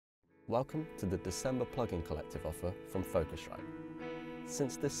Welcome to the December plugin collective offer from Focusrite.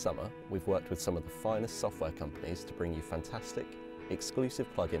 Since this summer, we've worked with some of the finest software companies to bring you fantastic, exclusive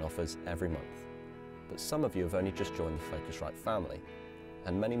plugin offers every month. But some of you have only just joined the Focusrite family,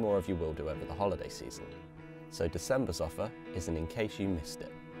 and many more of you will do over the holiday season. So December's offer isn't in case you missed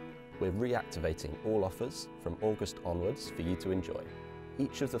it. We're reactivating all offers from August onwards for you to enjoy.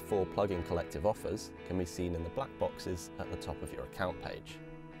 Each of the 4 plugin collective offers can be seen in the black boxes at the top of your account page.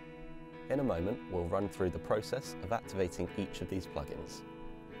 In a moment, we'll run through the process of activating each of these plugins.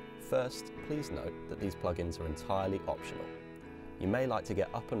 First, please note that these plugins are entirely optional. You may like to get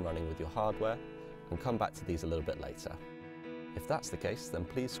up and running with your hardware and come back to these a little bit later. If that's the case, then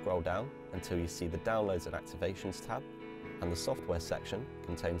please scroll down until you see the Downloads and Activations tab, and the software section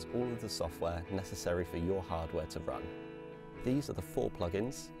contains all of the software necessary for your hardware to run. These are the 4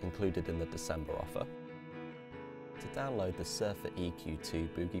 plugins included in the December offer. To download the Surfer EQ2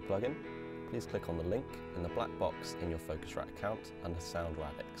 Boogie plugin, please click on the link in the black box in your Focusrite account under Sound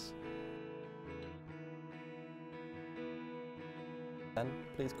Radix. Then,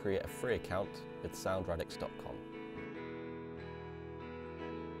 please create a free account with soundradix.com.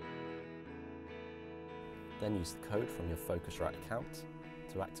 Then use the code from your Focusrite account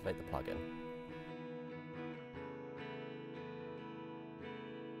to activate the plugin.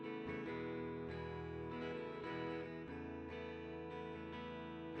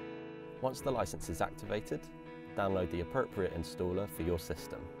 Once the license is activated, download the appropriate installer for your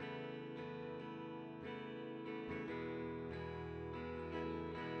system.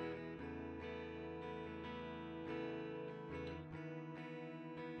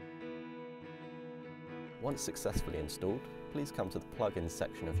 Once successfully installed, please come to the plugins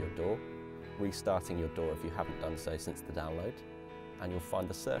section of your door, restarting your door if you haven't done so since the download, and you'll find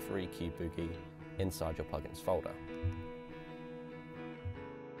the Surfer EQ Boogie inside your plugins folder.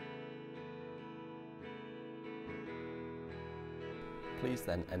 Please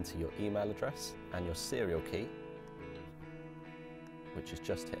then enter your email address and your serial key, which is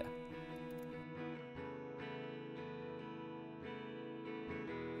just here.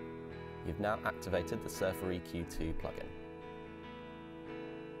 You've now activated the Surfer EQ2 plugin.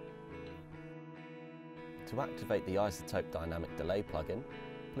 To activate the Izotope Dynamic Delay plugin,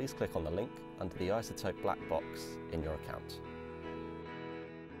 please click on the link under the Izotope black box in your account.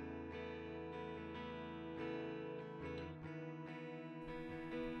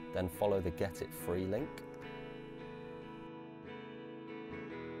 Then follow the Get It Free link.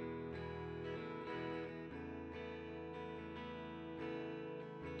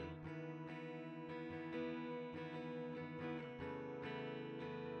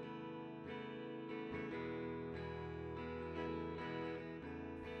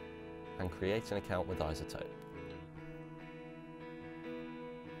 And create an account with Izotope.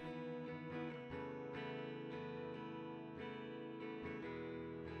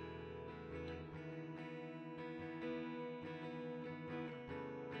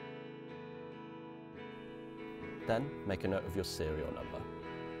 Then make a note of your serial number.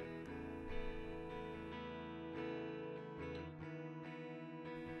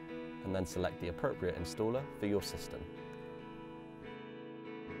 And then select the appropriate installer for your system.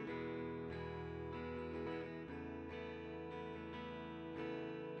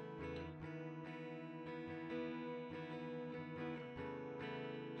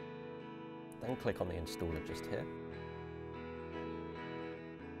 Then click on the installer just here.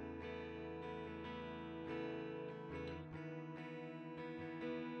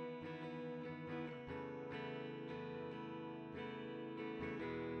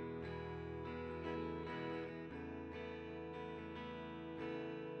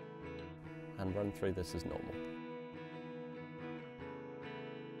 And run through this as normal.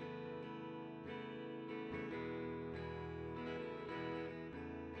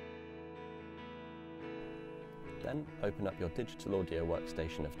 Then open up your digital audio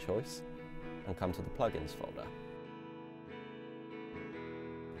workstation of choice and come to the plugins folder.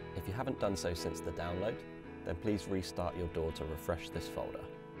 If you haven't done so since the download, then please restart your door to refresh this folder.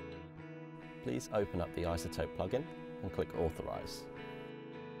 Please open up the Izotope plugin and click Authorize.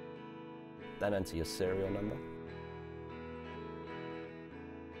 Then enter your serial number.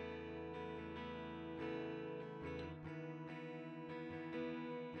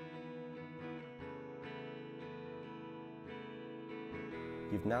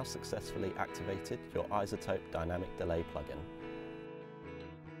 You've now successfully activated your Izotope Dynamic Delay plugin.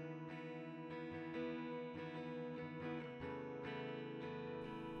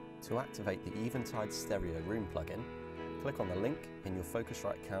 To activate the Eventide Stereo Room plugin, click on the link in your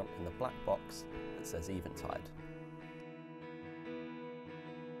Focusrite account in the black box that says Eventide.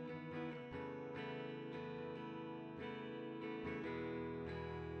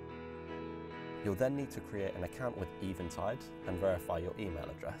 You'll then need to create an account with Eventide and verify your email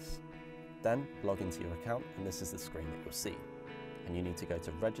address. Then log into your account and this is the screen that you'll see. And you need to go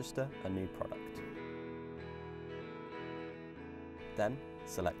to register a new product. Then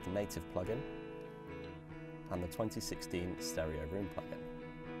select the native plugin and the 2016 stereo room plugin.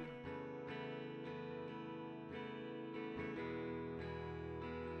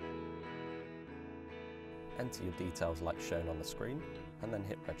 Enter your details like shown on the screen and then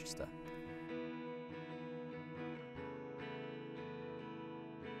hit register.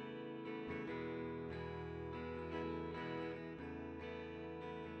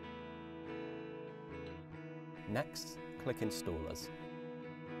 Next, click Installers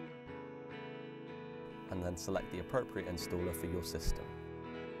and then select the appropriate installer for your system.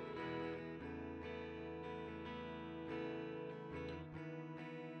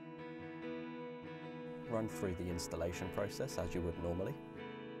 Run through the installation process as you would normally.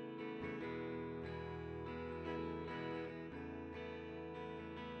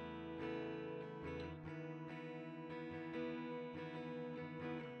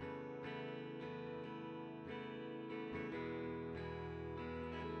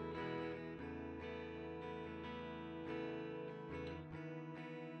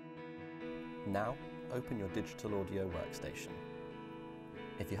 Now, open your digital audio workstation.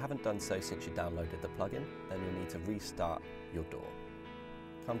 If you haven't done so since you downloaded the plugin, then you'll need to restart your DAW.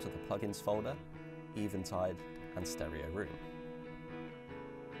 Come to the Plugins folder, Eventide and Stereo Room.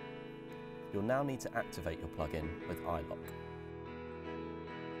 You'll now need to activate your plugin with iLok.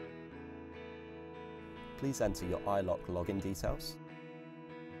 Please enter your iLok login details.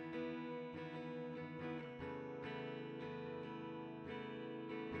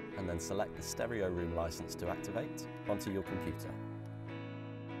 And then select the Stereo Room license to activate onto your computer.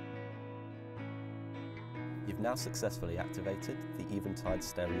 You've now successfully activated the Eventide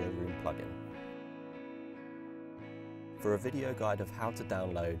Stereo Room plugin. For a video guide of how to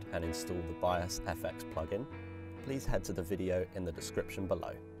download and install the Bias FX plugin, please head to the video in the description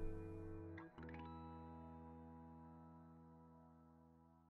below.